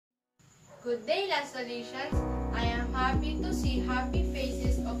Good day, La Solutions. I am happy to see happy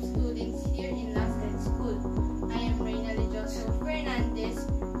faces of students here in La Salle School. I am Reynalyn Joseph Fernandez,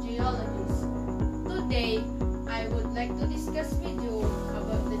 geologist. Today, I would like to discuss with you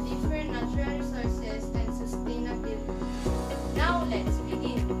about the different natural resources and sustainability. Now, let's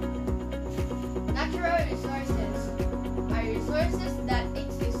begin. Natural resources are resources that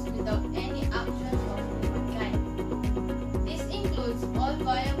exist without any actions of humankind. This includes all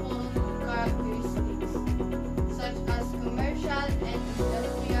viable characteristics, such as commercial and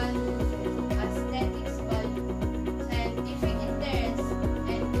industrial uses, aesthetics value, scientific interest,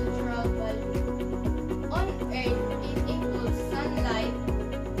 and cultural value. On Earth, it includes sunlight,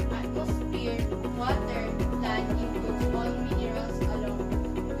 atmosphere, water, land includes all minerals along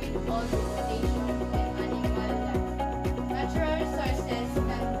with all vegetation and animal life. Natural resources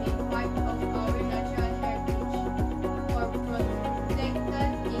can be part of our natural heritage or protected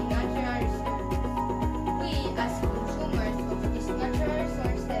in natural reserves. We, as consumers of these natural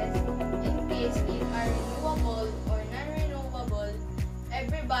resources, in case it are renewable or non-renewable,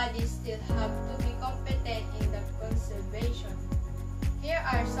 everybody still have to be competent in the conservation. Here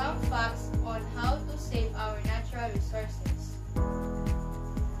are some facts on how to save our natural resources.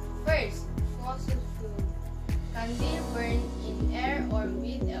 First, fossil fuel can be burned in air or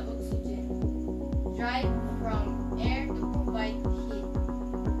with oxygen, dried from air to provide heat.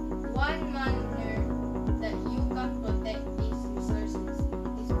 One manner that you can protect these resources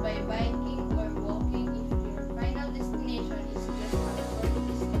is by biking or walking if your final destination is just a short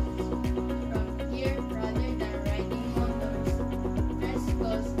distance from here rather than riding motors,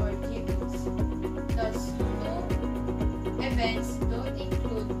 tricycles, or jeeps. Thus, two events don't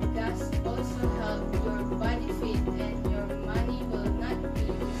include gas also help your body fit and your money will not be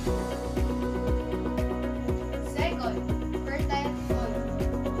used. Second, fertile soil.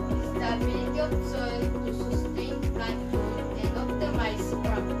 Stability of soil to sustain plant growth and optimize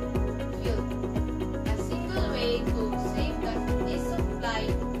crop yield. A single way to save this supply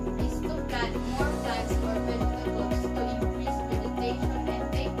is to plant more plants or vegetables to increase vegetation and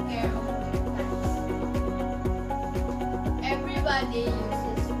take care of their plants. Everybody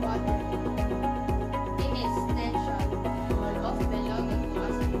uses water. It is essential all of belonging to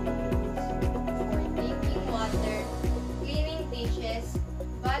us humans for drinking water, cleaning dishes,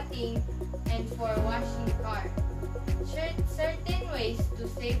 bathing, and for washing car. Certain ways to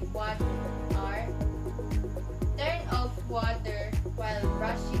save water are: turn off water while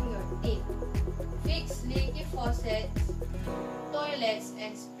brushing your teeth, fix leaky faucets, toilets,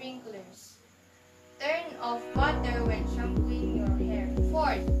 and sprinklers. Turn off water when shampooing your hair.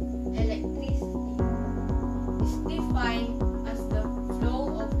 Fourth, electricity is defined as the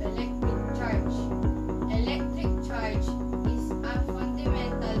flow of electric charge. Electric charge is a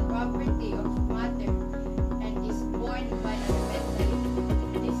fundamental property of matter and is born by elementary.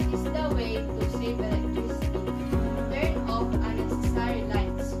 This is the way to save electricity.